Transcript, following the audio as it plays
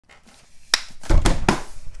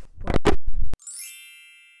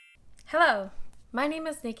Hello, my name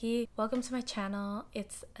is Nikki. Welcome to my channel.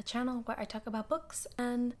 It's a channel where I talk about books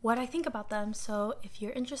and what I think about them, so if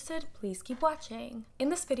you're interested, please keep watching. In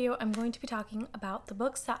this video, I'm going to be talking about the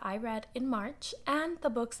books that I read in March and the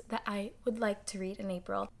books that I would like to read in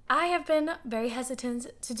April. I have been very hesitant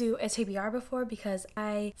to do a TBR before because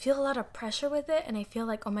I feel a lot of pressure with it, and I feel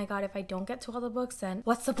like, oh my god, if I don't get to all the books, then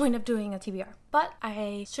what's the point of doing a TBR? But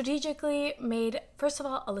I strategically made, first of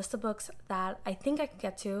all, a list of books that I think I could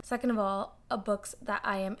get to. Second of all, books that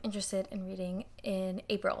I am interested in reading in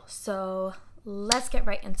April. So let's get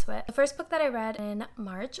right into it. The first book that I read in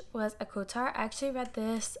March was a Kotar. I actually read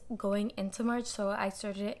this going into March, so I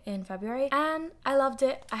started it in February and I loved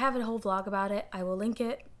it. I have a whole vlog about it. I will link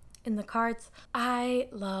it in the cards. I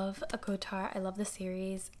love a Kotar. I love the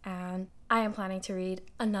series, and I am planning to read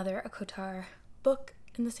another Kotar book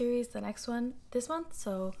in the series, the next one this month,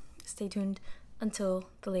 so stay tuned until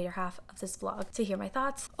the later half of this vlog to hear my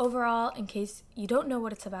thoughts. Overall, in case you don't know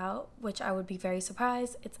what it's about, which I would be very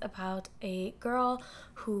surprised, it's about a girl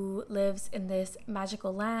who lives in this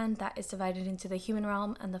magical land that is divided into the human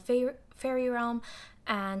realm and the fairy realm,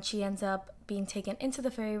 and she ends up being taken into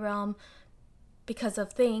the fairy realm because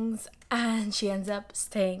of things, and she ends up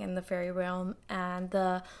staying in the fairy realm. And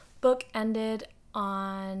the book ended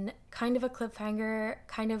on kind of a cliffhanger,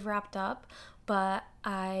 kind of wrapped up, but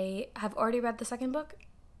I have already read the second book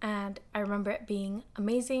and I remember it being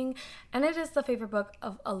amazing, and it is the favorite book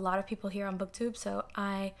of a lot of people here on BookTube, so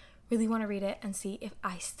I really want to read it and see if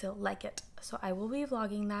I still like it. So I will be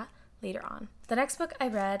vlogging that later on. The next book I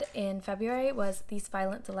read in February was These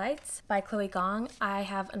Violent Delights by Chloe Gong. I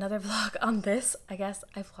have another vlog on this. I guess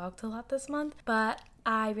I vlogged a lot this month, but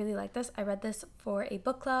I really like this. I read this for a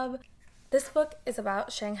book club. This book is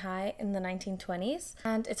about Shanghai in the 1920s,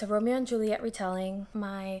 and it's a Romeo and Juliet retelling.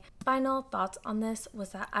 My final thoughts on this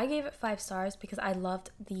was that I gave it 5 stars because I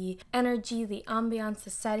loved the energy, the ambiance,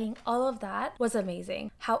 the setting, all of that was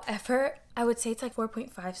amazing. However, I would say it's like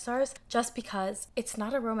 4.5 stars just because it's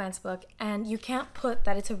not a romance book, and you can't put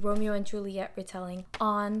that it's a Romeo and Juliet retelling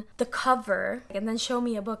on the cover and then show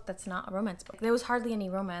me a book that's not a romance book. There was hardly any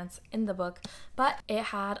romance in the book, but it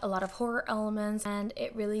had a lot of horror elements, and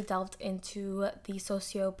it really delved into the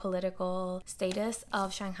socio-political status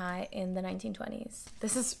of Shanghai in the 1920s.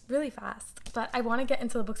 This is really fast, but I want to get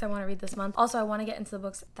into the books I want to read this month. Also, I want to get into the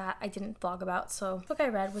books that I didn't vlog about. So the book I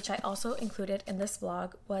read, which I also included in this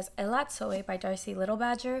vlog, was Elatsoe by Darcy Little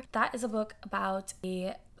Badger. That is a book about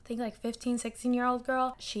I think like 15-16-year-old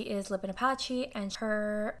girl. She is Lip and Apache, and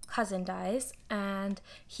her cousin dies, and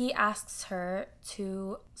he asks her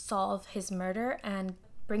to solve his murder and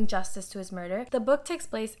bring justice to his murder. The book takes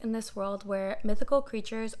place in this world where mythical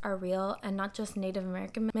creatures are real, and not just Native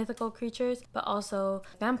American mythical creatures, but also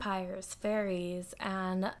vampires, fairies,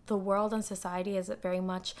 and the world and society is very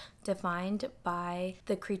much defined by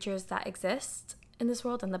the creatures that exist in this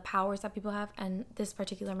world and the powers that people have. And this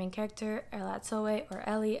particular main character, Elatsoe, or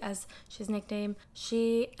Ellie as she's nicknamed,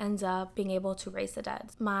 she ends up being able to raise the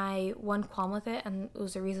dead. My one qualm with it, and it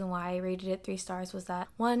was the reason why I rated it 3 stars, was that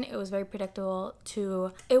 1, it was very predictable.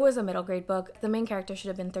 2, it was a middle grade book. The main character should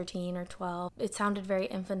have been 13 or 12. It sounded very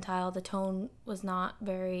infantile. The tone was not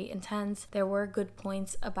very intense. There were good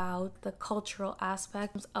points about the cultural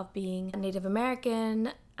aspects of being Native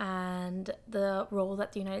American and the role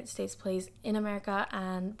that the United States plays in America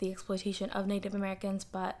and the exploitation of Native Americans,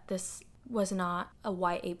 but this was not a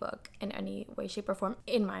YA book in any way, shape, or form,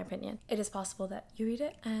 in my opinion. It is possible that you read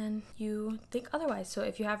it and you think otherwise, so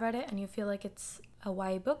if you have read it and you feel like it's a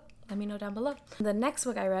YA book, let me know down below. The next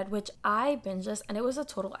book I read, which I binged this, and it was a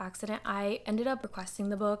total accident. I ended up requesting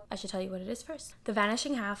the book. I should tell you what it is first. The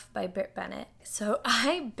Vanishing Half by Bennett. So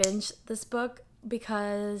I binged this book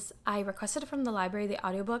because I requested it from the library, the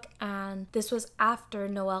audiobook, and this was after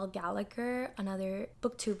Noelle Gallagher, another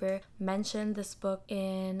booktuber, mentioned this book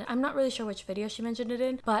in, I'm not really sure which video she mentioned it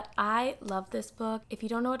in, but I love this book. If you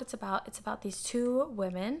don't know what it's about these 2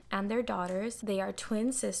 women and their daughters. They are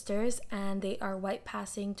twin sisters, and they are white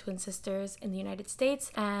passing twin sisters in the United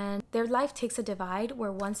States, and their life takes a divide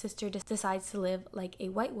where one sister decides to live like a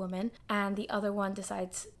white woman and the other one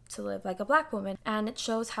decides to live like a black woman, and it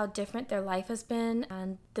shows how different their life has been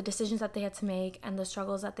and the decisions that they had to make and the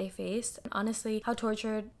struggles that they faced, and honestly how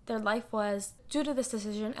tortured their life was due to this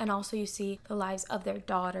decision. And also you see the lives of their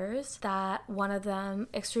daughters, that one of them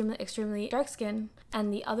extremely dark skin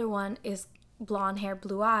and the other one is blonde hair,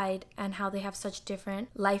 blue-eyed, and how they have such different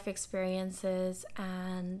life experiences.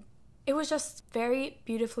 And it was just very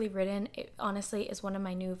beautifully written. It honestly is one of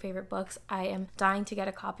my new favorite books. I am dying to get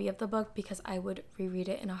a copy of the book because I would reread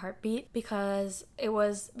it in a heartbeat, because it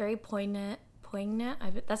was very poignant.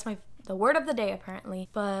 That's the word of the day apparently.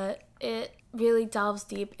 But it really delves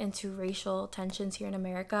deep into racial tensions here in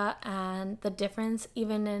America and the difference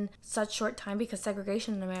even in such short time, because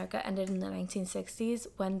segregation in America ended in the 1960s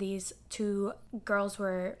when these two girls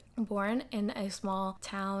were born in a small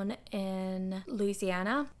town in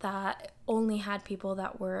Louisiana that only had people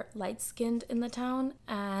that were light-skinned in the town,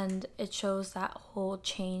 and it shows that whole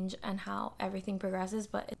change and how everything progresses,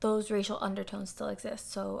 but those racial undertones still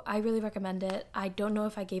exist. So I really recommend it. I don't know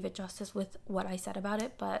if I gave it justice with what I said about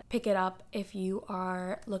it, but pick it up if you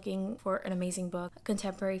are looking for an amazing book,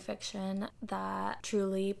 contemporary fiction that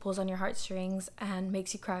truly pulls on your heartstrings and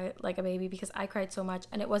makes you cry like a baby, because I cried so much,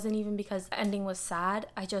 and it wasn't even because the ending was sad.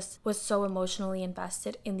 I just was so emotionally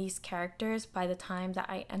invested in these characters by the time that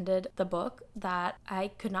I ended the book that I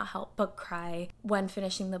could not help but cry when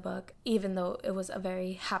finishing the book, even though it was a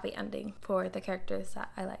very happy ending for the characters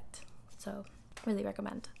that I liked. So really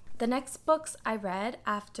recommend. The next books I read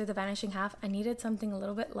after The Vanishing Half, I needed something a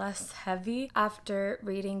little bit less heavy after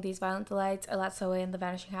reading these Violent Delights, Elatsoe, and The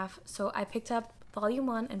Vanishing Half. So I picked up Volume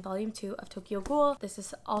 1 and Volume 2 of Tokyo Ghoul. This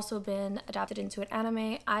has also been adapted into an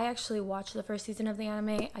anime. I actually watched the first season of the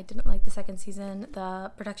anime. I didn't like the second season.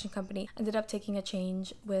 The production company ended up taking a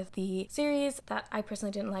change with the series that I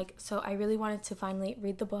personally didn't like. So I really wanted to finally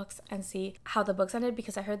read the books and see how the books ended,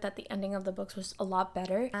 because I heard that the ending of the books was a lot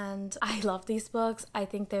better. And I love these books. I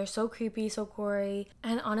think they're so creepy, so gory.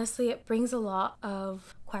 And honestly, it brings a lot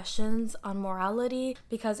of questions on morality,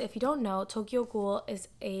 because if you don't know, Tokyo Ghoul is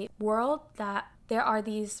a world that there are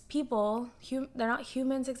these people, they're not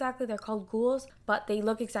humans exactly, they're called ghouls, but they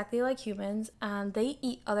look exactly like humans, and they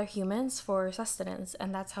eat other humans for sustenance,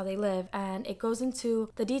 and that's how they live. And it goes into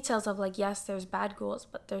the details of, like, yes, there's bad ghouls,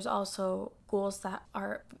 but there's also ghouls that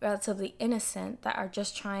are relatively innocent, that are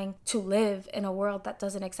just trying to live in a world that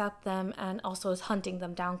doesn't accept them and also is hunting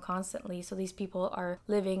them down constantly. So these people are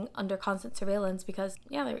living under constant surveillance because,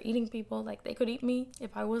 yeah, they're eating people. Like, they could eat me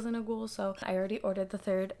if I wasn't a ghoul. So I already ordered the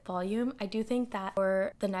third volume. I do think that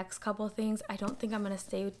for the next couple of things, I don't think I'm gonna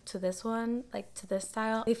stay to this one, like to this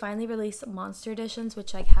style. They finally released monster editions,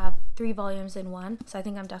 which like have 3 volumes in one, so I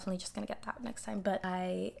think I'm definitely just gonna get that next time. But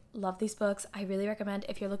I love these books. I really recommend,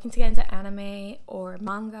 if you're looking to get into anime or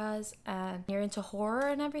mangas and you're into horror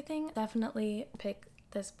and everything, definitely pick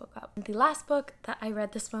this book up. The last book that I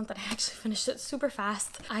read this month, and I actually finished it super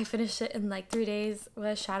fast. I finished it in like 3 days,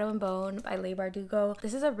 was Shadow and Bone by Leigh Bardugo.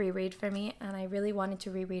 This is a reread for me, and I really wanted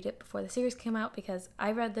to reread it before the series came out because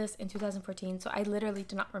I read this in 2014, so I literally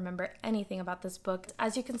do not remember anything about this book.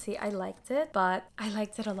 As you can see, I liked it, but I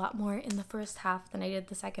liked it a lot more in the first half than I did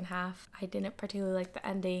the second half. I didn't particularly like the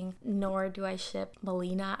ending, nor do I ship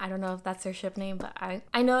Melina. I don't know if that's her ship name, but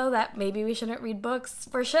I know that maybe we shouldn't read books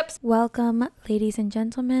for ships. Welcome, ladies and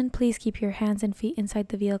gentlemen, please keep your hands and feet inside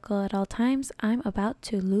the vehicle at all times. I'm about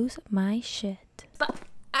to lose my shit. But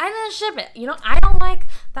I didn't ship it. You know, I don't like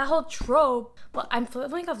that whole trope. Well, I'm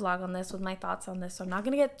filming a vlog on this with my thoughts on this, so I'm not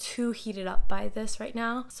gonna get too heated up by this right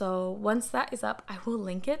now. So once that is up, I will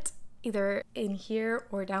link it either in here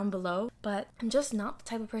or down below. But I'm just not the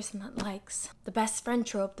type of person that likes the best friend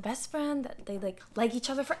trope, the best friend that they like each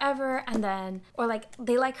other forever, and then, or like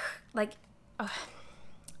they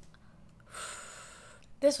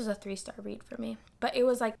this was a 3-star read for me, but it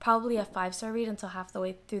was like probably a 5-star read until half the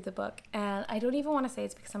way through the book. And I don't even want to say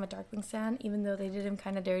it's because I'm a Darkling stan, even though they did him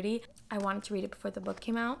kind of dirty. I wanted to read it before the book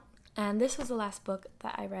came out. And this was the last book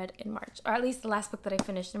that I read in March, or at least the last book that I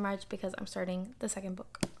finished in March, because I'm starting the second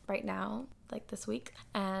book right now, like this week,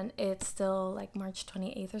 and it's still like March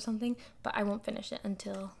 28th or something, but I won't finish it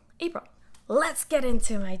until April. Let's get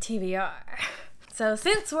into my TBR. So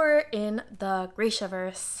since we're in the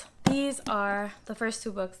Grishaverse, these are the first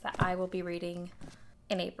 2 books that I will be reading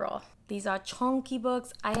in April. These are chunky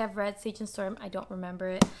books. I have read Sage and Storm, I don't remember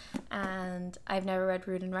it, and I've never read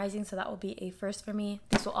Rude and Rising, so that will be a first for me.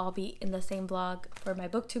 This will all be in the same vlog for my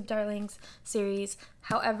BookTube Darlings series.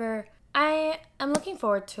 However, I am looking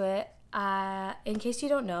forward to it. In case you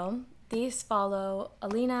don't know, these follow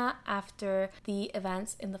Alina after the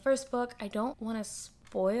events in the first book. I don't want to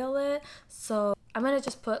spoil it, so I'm gonna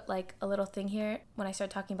just put like a little thing here when I start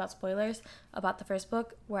talking about spoilers about the first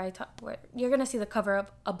book, where you're gonna see the cover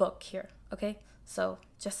of a book here, okay? So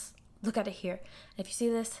just look at it here. And if you see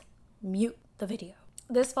this, mute the video.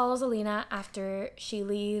 This follows Alina after she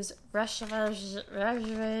leaves Ravka.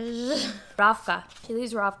 She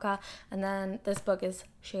leaves Ravka, and then this book is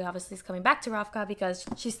She obviously is coming back to Ravka because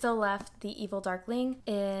she still left the evil Darkling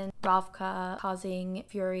in Ravka, causing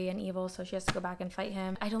fury and evil, so she has to go back and fight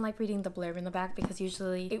him. I don't like reading the blurb in the back because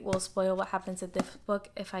usually it will spoil what happens in this book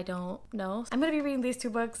if I don't know. I'm gonna be reading these 2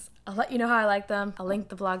 books. I'll let you know how I like them. I'll link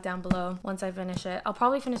the blog down below once I finish it. I'll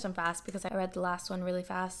probably finish them fast because I read the last one really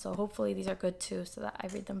fast, so hopefully these are good too so that I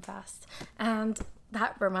read them fast. And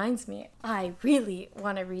that reminds me, I really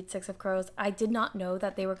want to read Six of Crows. I did not know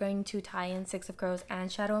that they were going to tie in Six of Crows and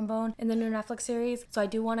Shadow and Bone in the new Netflix series, so I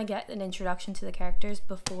do want to get an introduction to the characters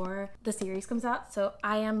before the series comes out. So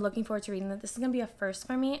I am looking forward to reading that. This is going to be a first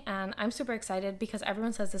for me, and I'm super excited because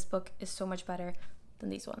everyone says this book is so much better than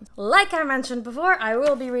these ones. Like I mentioned before, I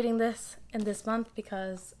will be reading this in this month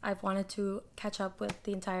because I've wanted to catch up with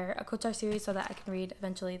the entire Akotar series so that I can read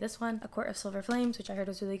eventually this one, A Court of Silver Flames, which I heard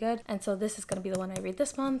was really good. And so this is going to be the one I read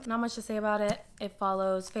this month. Not much to say about it. It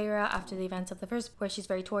follows Feyre after the events of the first, where she's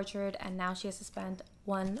very tortured, and now she has to spend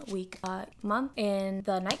 1 week a month in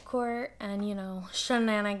the night court, and you know,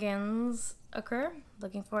 shenanigans occur.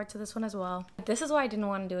 Looking forward to this one as well. This is why I didn't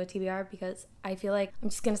want to do a TBR, because I feel like I'm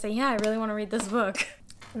just gonna say, yeah, I really want to read this book.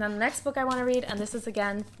 And then the next book I want to read, and this is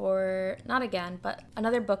again for, not again, but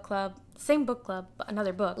another book club, same book club, but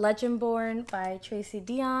another book, Legendborn by Tracy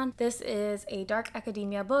Deonn. This is a dark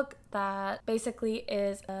academia book that basically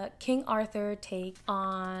is a King Arthur take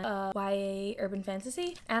on YA urban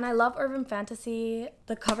fantasy. And I love urban fantasy.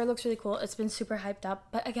 The cover looks really cool. It's been super hyped up,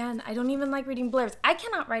 but again, I don't even like reading blurbs. I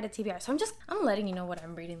cannot write a TBR, so I'm letting you know what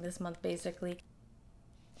I'm reading this month, basically.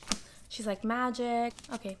 She's like, magic.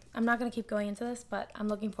 Okay, I'm not gonna keep going into this, but I'm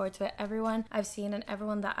looking forward to it. Everyone I've seen and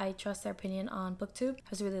everyone that I trust their opinion on BookTube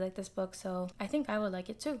has really liked this book, so I think I would like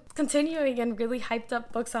it too. Continuing in really hyped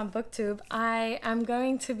up books on BookTube, I am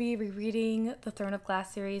going to be rereading the Throne of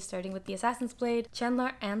Glass series, starting with The Assassin's Blade.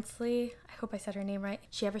 Chandler Ainsley, I hope I said her name right. If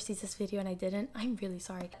she ever sees this video and I didn't, I'm really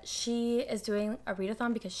sorry. She is doing a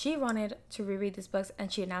readathon because she wanted to reread these books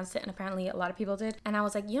and she announced it, and apparently a lot of people did. And I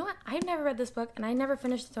was like, you know what? I've never read this book and I never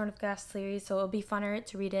finished the Throne of Glass series, so it'll be funner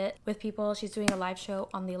to read it with people. She's doing a live show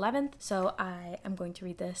on the 11th, so I am going to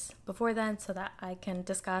read this before then so that I can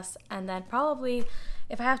discuss, and then probably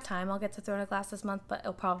if I have time I'll get to Throne of Glass this month, but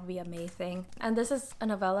it'll probably be a May thing. And this is a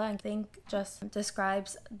novella, I think, just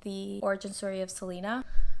describes the origin story of Selena,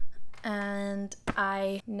 and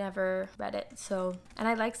I never read it, so, and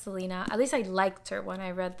I like Selena. At least I liked her when I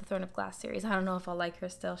read the Throne of Glass series. I don't know if I'll like her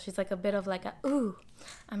still. She's like a bit of like a, ooh,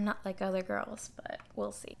 I'm not like other girls, but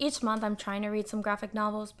we'll see. Each month I'm trying to read some graphic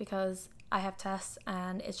novels because I have tests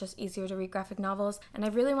and it's just easier to read graphic novels. And I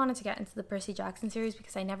really wanted to get into the Percy Jackson series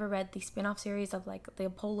because I never read the spin-off series of like the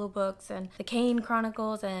Apollo books and the Kane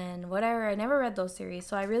Chronicles and whatever. I never read those series,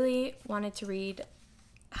 so I really wanted to read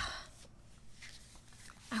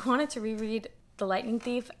reread The Lightning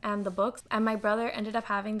Thief and the books, and my brother ended up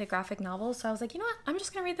having the graphic novels, so I was like, you know what, I'm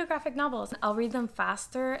just gonna read the graphic novels. I'll read them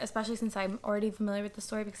faster, especially since I'm already familiar with the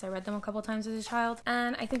story because I read them a couple times as a child,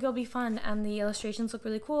 and I think it'll be fun, and the illustrations look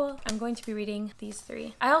really cool. I'm going to be reading these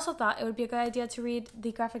 3. I also thought it would be a good idea to read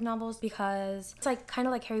the graphic novels because it's like kind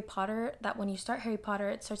of like Harry Potter, that when you start Harry Potter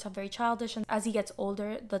it starts off very childish, and as he gets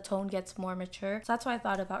older the tone gets more mature, so that's why I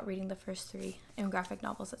thought about reading the first 3 in graphic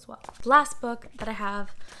novels as well. The last book that I have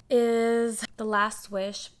is The Last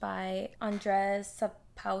Wish by Andrzej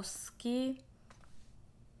Sapkowski.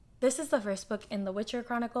 This is the first book in the Witcher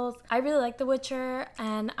Chronicles. I really like The Witcher,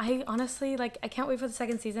 and I honestly, like, I can't wait for the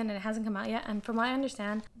second season, and it hasn't come out yet. And from what I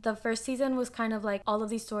understand, the first season was kind of like all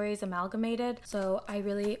of these stories amalgamated. So I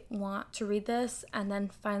really want to read this and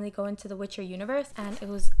then finally go into the Witcher universe. And it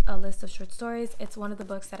was a list of short stories. It's one of the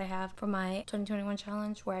books that I have for my 2021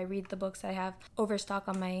 challenge, where I read the books that I have overstock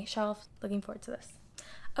on my shelf. Looking forward to this.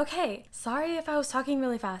 Okay, sorry if I was talking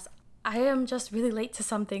really fast. I am just really late to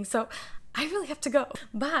something, so I really have to go.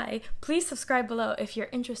 Bye. Please subscribe below if you're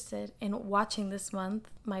interested in watching this month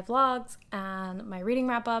my vlogs and my reading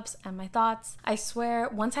wrap-ups and my thoughts. I swear,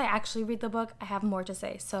 once I actually read the book, I have more to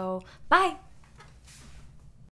say. So, bye!